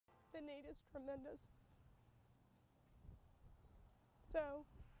The need is tremendous. So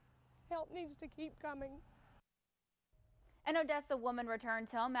help needs to keep coming. An Odessa woman returns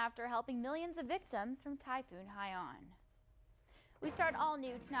home after helping millions of victims from Typhoon Haiyan. We start all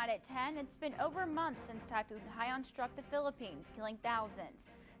new tonight at 10. It's been over a month since Typhoon Haiyan struck the Philippines, killing thousands.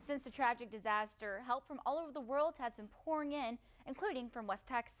 Since the tragic disaster, help from all over the world has been pouring in, including from West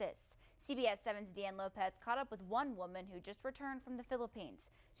Texas. CBS 7's DeAnn Lopez caught up with one woman who just returned from the Philippines.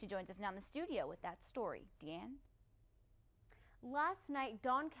 She joins us now in the studio with that story. DeAnn? Last night,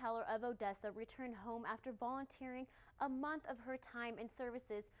 Dawn Keller of Odessa returned home after volunteering a month of her time and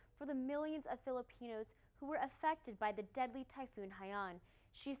services for the millions of Filipinos who were affected by the deadly Typhoon Haiyan.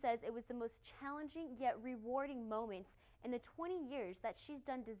 She says it was the most challenging yet rewarding moments in the 20 years that she's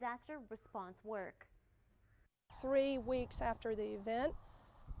done disaster response work. 3 weeks after the event,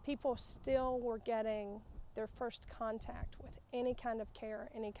 people still were getting their first contact with any kind of care,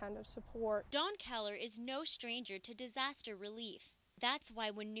 any kind of support. Dawn Keller is no stranger to disaster relief. That's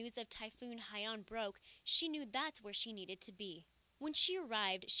why when news of Typhoon Haiyan broke, she knew that's where she needed to be. When she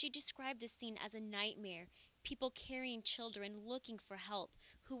arrived, she described the scene as a nightmare, people carrying children looking for help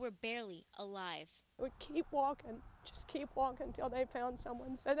who were barely alive. We would keep walking, just keep walking until they found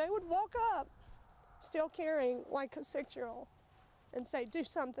someone. So they would walk up, still carrying like a 6-year-old, and say, do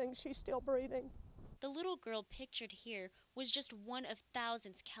something, she's still breathing. The little girl pictured here was just one of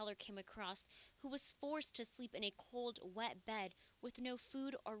thousands Keller came across who was forced to sleep in a cold, wet bed with no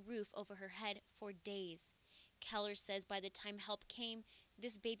food or roof over her head for days. Keller says by the time help came,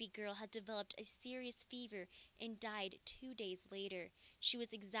 this baby girl had developed a serious fever and died 2 days later. She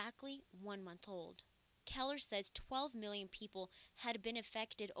was exactly 1 month old. Keller says 12 million people had been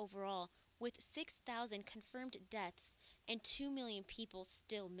affected overall, with 6,000 confirmed deaths and 2 million people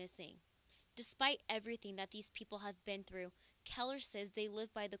still missing. Despite everything that these people have been through, Keller says they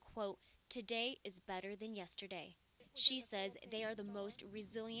live by the quote, "Today is better than yesterday." She says they are the most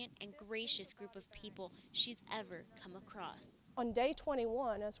resilient and gracious group of people she's ever come across. On day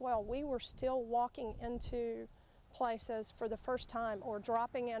 21 as well, we were still walking into places for the first time or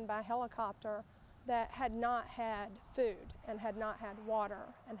dropping in by helicopter that had not had food and had not had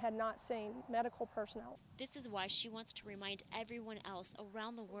water and had not seen medical personnel. This is why she wants to remind everyone else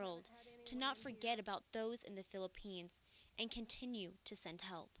around the world to not forget about those in the Philippines and continue to send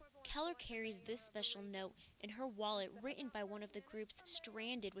help. Keller carries this special note in her wallet written by one of the groups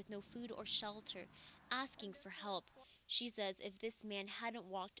stranded with no food or shelter, asking for help. She says if this man hadn't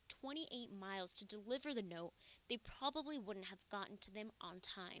walked 28 miles to deliver the note, they probably wouldn't have gotten to them on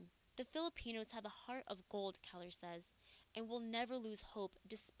time. The Filipinos have a heart of gold, Keller says, and will never lose hope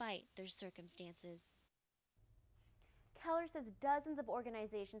despite their circumstances. Keller says dozens of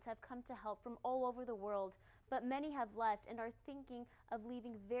organizations have come to help from all over the world, but many have left and are thinking of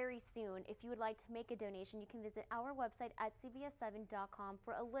leaving very soon. If you would like to make a donation, you can visit our website at cbs7.com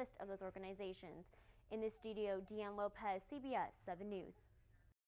for a list of those organizations. In the studio, DeAnn Lopez, CBS 7 News.